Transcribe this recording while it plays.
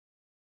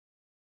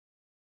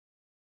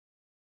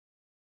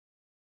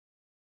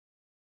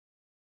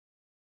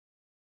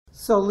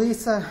So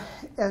Lisa,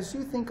 as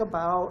you think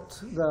about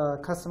the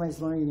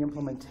customized learning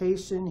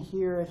implementation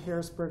here at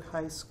Harrisburg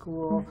High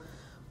School,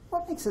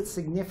 what makes it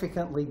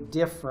significantly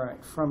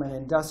different from an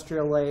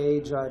industrial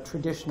age,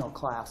 traditional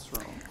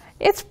classroom?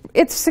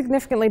 It's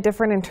significantly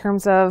different in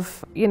terms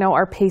of,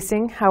 our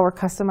pacing, how we're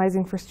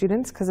customizing for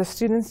students, because if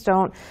students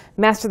don't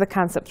master the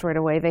concepts right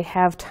away, they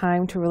have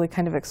time to really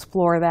kind of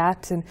explore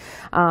that and,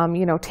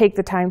 take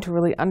the time to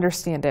really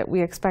understand it.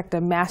 We expect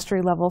a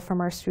mastery level from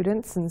our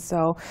students, and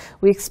so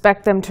we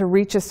expect them to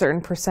reach a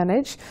certain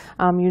percentage,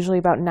 usually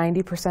about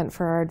 90%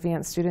 for our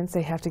advanced students.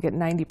 They have to get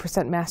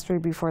 90% mastery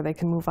before they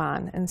can move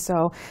on. And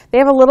so they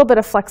have a little bit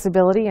of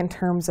flexibility in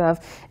terms of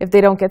if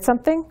they don't get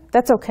something,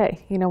 that's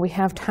okay. We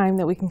have time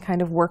that we can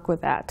kind of work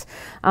with that.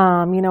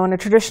 In a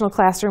traditional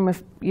classroom,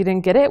 if you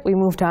didn't get it, we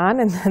moved on,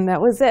 and then that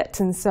was it.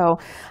 And so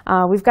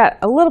we've got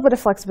a little bit of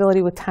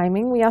flexibility with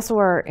timing. We also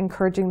are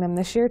encouraging them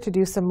this year to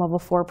do some Level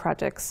 4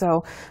 projects.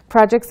 So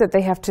projects that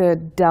they have to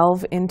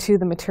delve into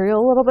the material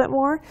a little bit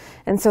more,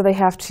 and so they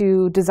have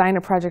to design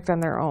a project on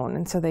their own.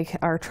 And so they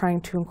are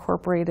trying to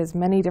incorporate as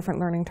many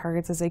different learning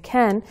targets as they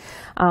can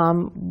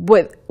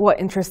with what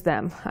interests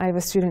them. I have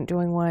a student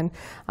doing one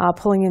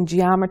pulling in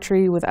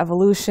geometry with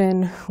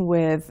evolution,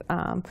 with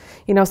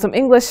some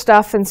English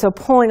stuff, and so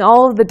pulling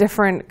all of the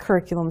different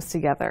curriculums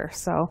together.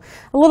 So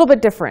a little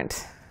bit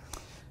different.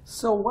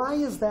 So why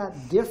is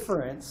that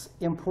difference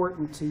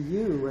important to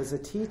you as a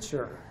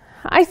teacher?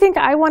 I think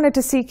I wanted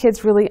to see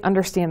kids really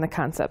understand the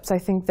concepts. I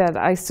think that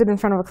I stood in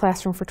front of a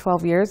classroom for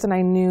 12 years and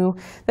I knew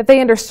that they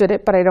understood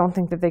it, but I don't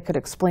think that they could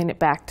explain it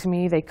back to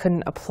me. They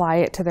couldn't apply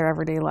it to their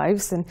everyday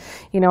lives. And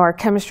our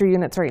chemistry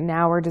units right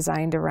now are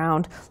designed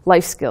around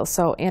life skills,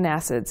 so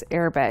antacids,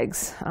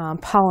 airbags,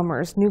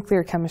 polymers,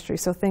 nuclear chemistry,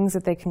 so things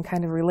that they can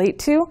kind of relate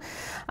to.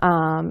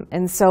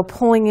 And so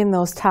pulling in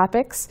those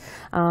topics,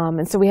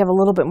 and so we have a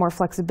little bit more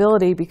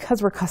flexibility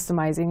because we're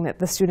customizing that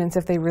the students,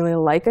 if they really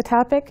like a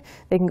topic,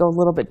 they can go a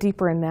little bit deeper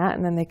in that,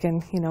 and then they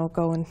can,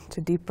 go into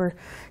deeper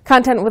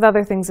content with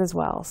other things as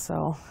well.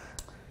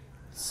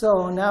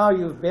 So now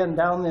you've been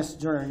down this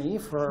journey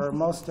for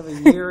most of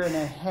a year and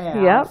a half.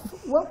 Yep.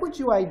 What would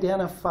you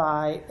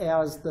identify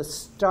as the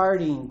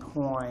starting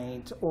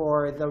point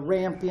or the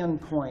ramp-in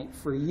point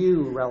for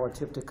you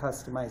relative to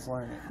customized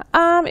learning?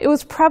 It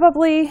was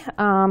probably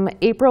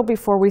April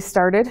before we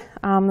started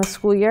the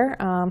school year.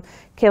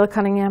 Kayla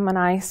Cunningham and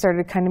I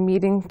started kind of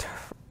meeting.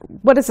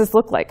 What does this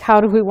look like?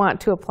 How do we want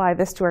to apply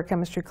this to our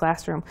chemistry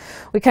classroom?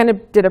 We kind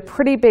of did a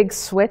pretty big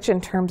switch in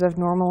terms of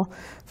normal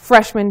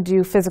freshmen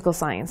do physical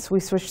science.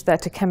 We switched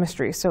that to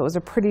chemistry, so it was a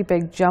pretty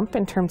big jump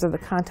in terms of the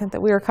content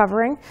that we were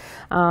covering,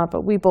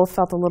 but we both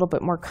felt a little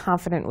bit more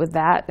confident with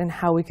that and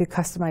how we could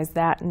customize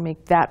that and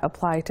make that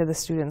apply to the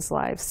students'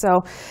 lives. So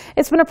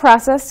it's been a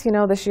process.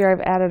 This year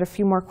I've added a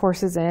few more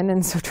courses in,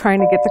 and so trying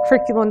to get the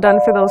curriculum done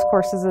for those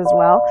courses as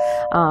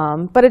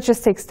well, but it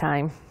just takes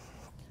time.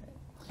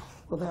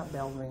 Will that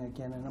bell ring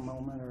again in a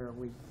moment, or are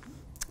we?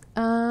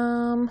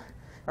 In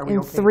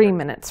okay 3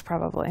 minutes,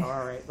 probably.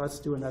 All right, let's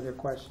do another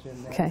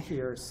question okay.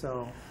 Here.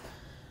 So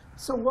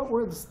what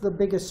was the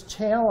biggest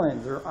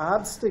challenge or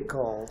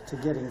obstacle to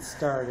getting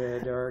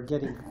started or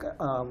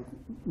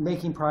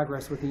making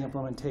progress with the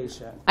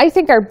implementation? I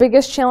think our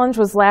biggest challenge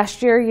was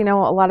last year. A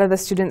lot of the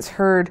students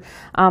heard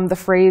the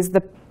phrase,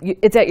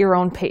 it's at your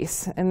own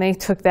pace, and they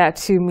took that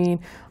to mean,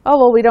 oh,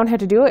 well, we don't have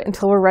to do it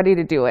until we're ready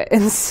to do it.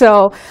 And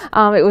so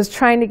it was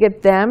trying to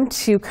get them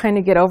to kind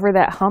of get over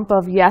that hump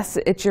of, yes,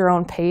 it's your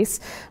own pace,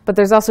 but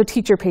there's also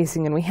teacher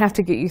pacing, and we have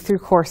to get you through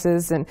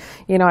courses. And,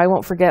 I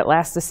won't forget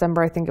last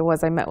December, I think it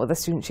was, I met with a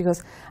student. She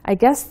goes, I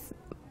guess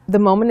the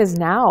moment is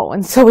now,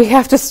 and so we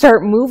have to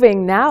start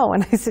moving now.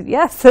 And I said,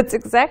 yes, that's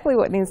exactly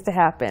what needs to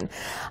happen.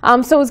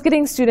 So it was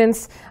getting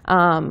students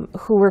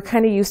who were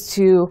kind of used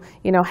to,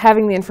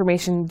 having the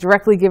information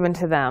directly given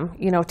to them,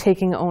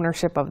 taking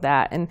ownership of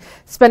that and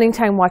spending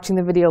time watching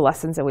the video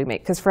lessons that we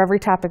make. Because for every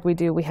topic we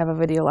do, we have a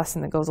video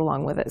lesson that goes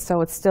along with it.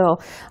 So it's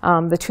still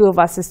the two of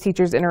us as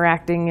teachers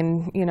interacting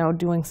and,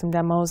 doing some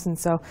demos. And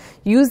so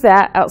use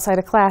that outside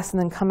of class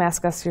and then come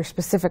ask us your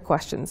specific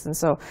questions. And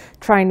so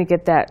trying to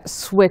get that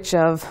switch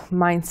of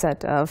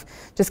mindset of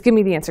just give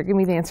me the answer, give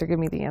me the answer, give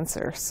me the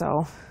answer.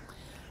 So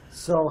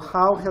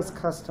how has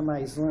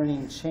customized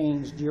learning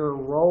changed your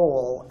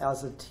role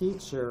as a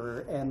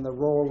teacher and the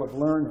role of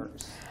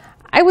learners?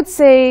 I would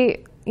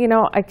say,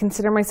 I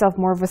consider myself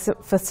more of a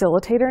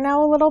facilitator now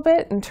a little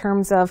bit in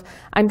terms of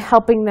I'm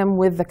helping them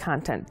with the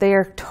content. They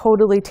are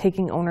totally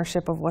taking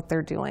ownership of what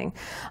they're doing.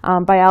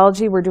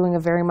 Biology, we're doing a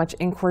very much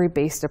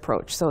inquiry-based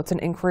approach. So it's an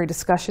inquiry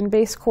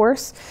discussion-based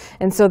course.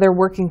 And so they're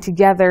working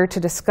together to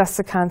discuss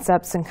the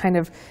concepts and kind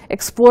of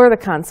explore the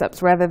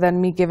concepts rather than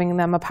me giving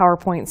them a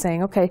PowerPoint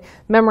saying, okay,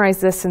 memorize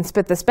this and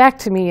spit this back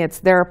to me. It's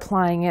they're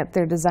applying it,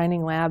 they're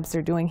designing labs,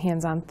 they're doing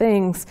hands-on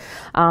things.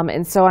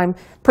 And so I'm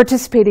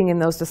participating in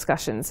those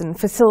discussions and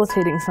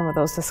facilitating some of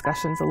those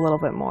discussions a little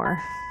bit more.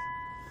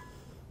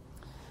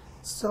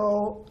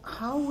 So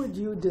how would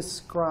you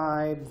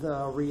describe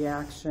the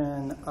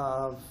reaction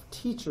of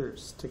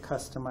teachers to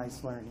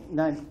customized learning?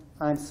 No,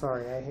 I'm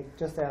sorry, I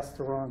just asked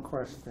the wrong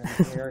question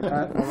here,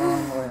 got the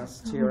wrong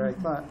list here. I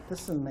thought this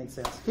doesn't make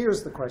sense.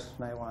 Here's the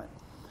question I want.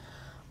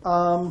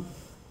 How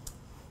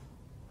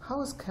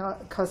has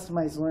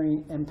customized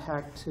learning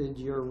impacted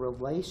your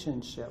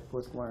relationship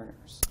with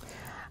learners?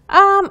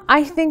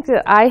 I think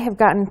that I have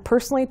gotten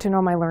personally to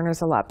know my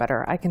learners a lot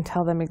better. I can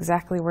tell them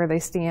exactly where they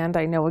stand.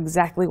 I know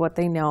exactly what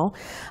they know.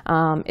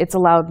 It's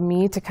allowed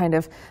me to kind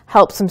of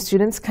help some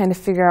students kind of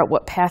figure out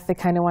what path they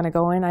kind of want to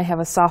go in. I have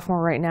a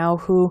sophomore right now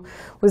who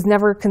was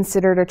never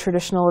considered a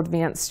traditional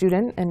advanced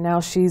student, and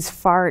now she's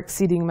far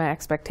exceeding my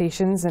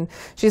expectations, and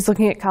she's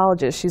looking at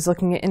colleges, she's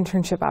looking at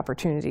internship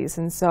opportunities.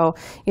 And so,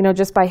 you know,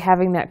 just by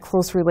having that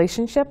close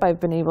relationship, I've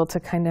been able to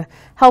kind of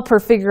help her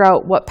figure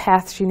out what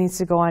path she needs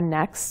to go on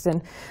next.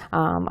 And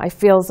I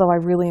feel as though I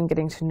really am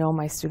getting to know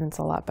my students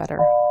a lot better.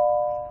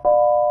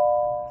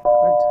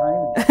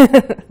 Good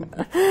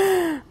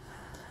timing.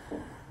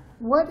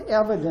 What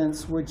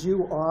evidence would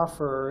you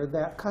offer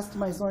that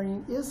customized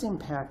learning is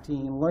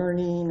impacting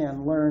learning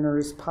and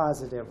learners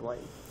positively?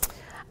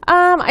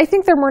 I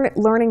think they're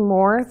learning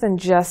more than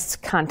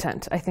just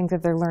content. I think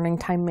that they're learning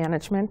time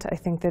management. I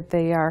think that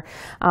they are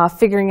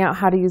figuring out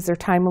how to use their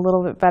time a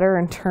little bit better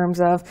in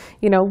terms of,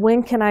 you know,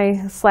 when can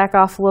I slack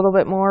off a little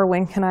bit more?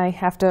 When can I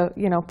have to,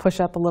 you know, push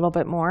up a little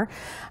bit more?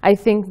 I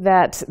think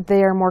that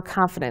they are more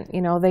confident.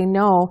 You know, they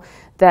know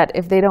that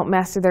if they don't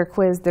master their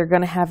quiz, they're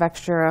going to have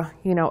extra,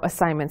 you know,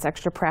 assignments,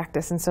 extra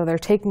practice. And so they're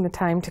taking the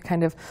time to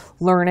kind of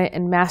learn it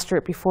and master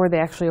it before they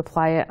actually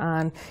apply it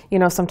on, you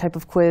know, some type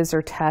of quiz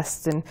or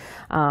test. And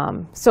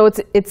so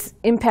it's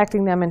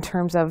impacting them in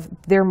terms of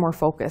they're more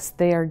focused.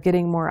 They are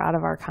getting more out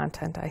of our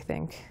content, I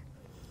think.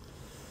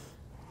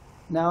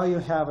 Now you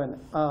have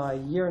a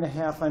year and a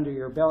half under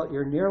your belt.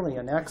 You're nearly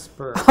an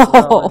expert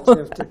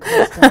relative to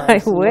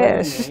customized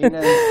learning.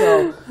 And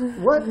so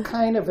what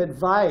kind of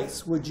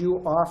advice would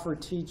you offer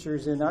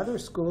teachers in other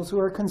schools who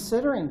are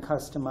considering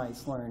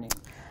customized learning?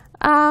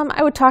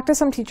 I would talk to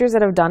some teachers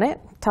that have done it,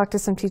 talk to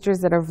some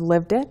teachers that have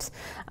lived it,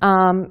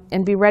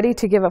 and be ready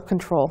to give up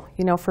control.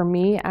 You know, for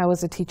me, I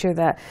was a teacher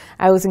that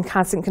I was in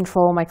constant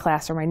control of my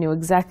classroom. I knew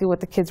exactly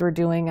what the kids were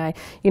doing.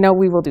 You know,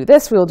 we will do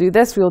this, we will do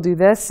this, we will do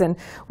this. And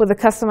with the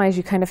customized,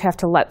 you kind of have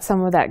to let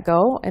some of that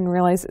go and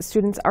realize that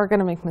students are going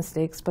to make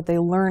mistakes, but they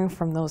learn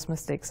from those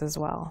mistakes as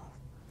well.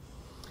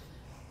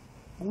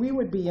 We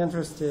would be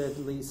interested,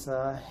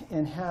 Lisa,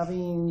 in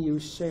having you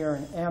share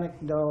an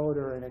anecdote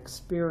or an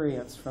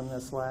experience from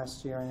this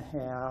last year and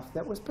a half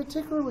that was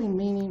particularly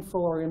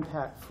meaningful or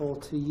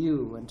impactful to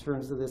you in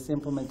terms of this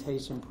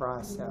implementation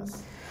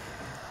process.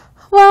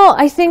 Well,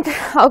 I think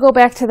I'll go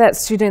back to that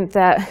student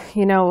that,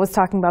 you know, was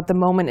talking about the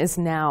moment is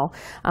now.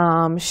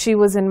 She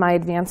was in my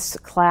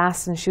advanced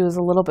class and she was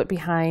a little bit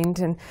behind,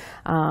 and,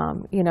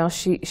 you know,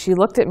 she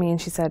looked at me and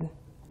she said,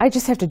 I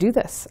just have to do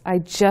this. I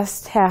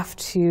just have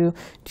to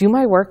do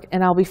my work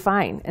and I'll be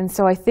fine. And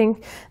so I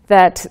think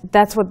that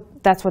that's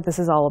what this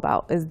is all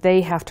about, is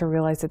they have to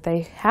realize that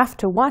they have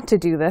to want to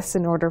do this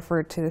in order for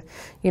it to,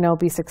 you know,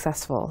 be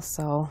successful.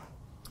 So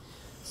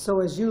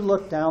as you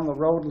look down the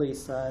road,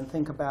 Lisa, and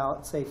think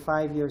about, say,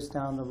 5 years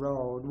down the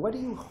road, what do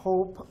you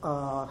hope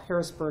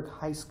Harrisburg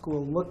High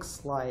School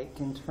looks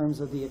like in terms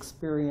of the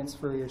experience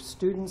for your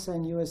students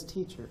and you as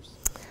teachers?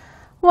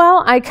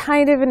 Well, I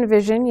kind of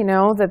envision, you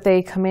know, that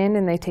they come in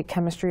and they take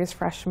chemistry as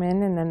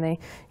freshmen, and then they,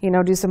 you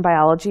know, do some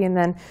biology. And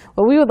then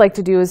what we would like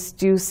to do is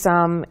do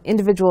some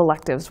individual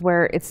electives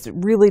where it's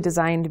really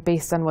designed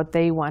based on what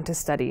they want to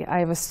study. I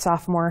have a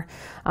sophomore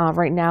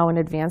right now in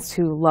advanced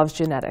who loves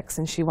genetics,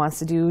 and she wants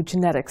to do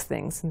genetics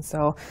things. And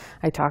so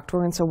I talked to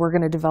her, and so we're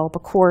going to develop a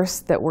course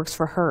that works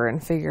for her and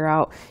figure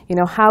out, you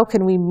know, how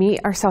can we meet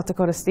our South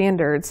Dakota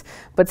standards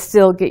but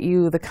still get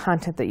you the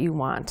content that you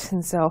want.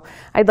 And so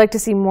I'd like to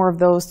see more of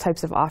those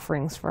types of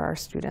offerings for our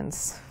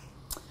students.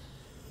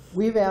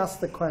 We've asked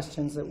the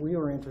questions that we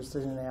were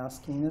interested in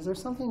asking. Is there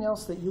something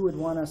else that you would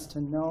want us to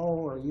know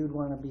or you'd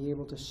want to be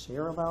able to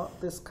share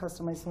about this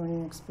customized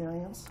learning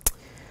experience?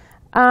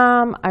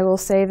 I will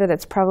say that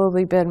it's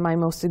probably been my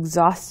most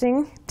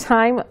exhausting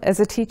time as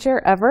a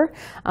teacher ever,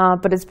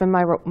 but it's been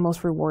my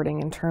most rewarding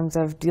in terms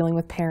of dealing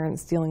with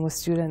parents, dealing with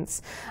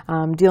students,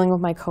 dealing with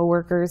my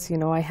coworkers. You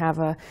know,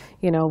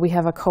 we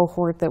have a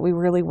cohort that we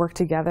really work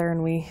together,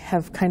 and we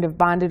have kind of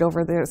bonded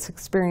over this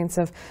experience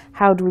of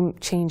how do we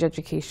change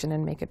education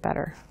and make it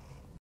better.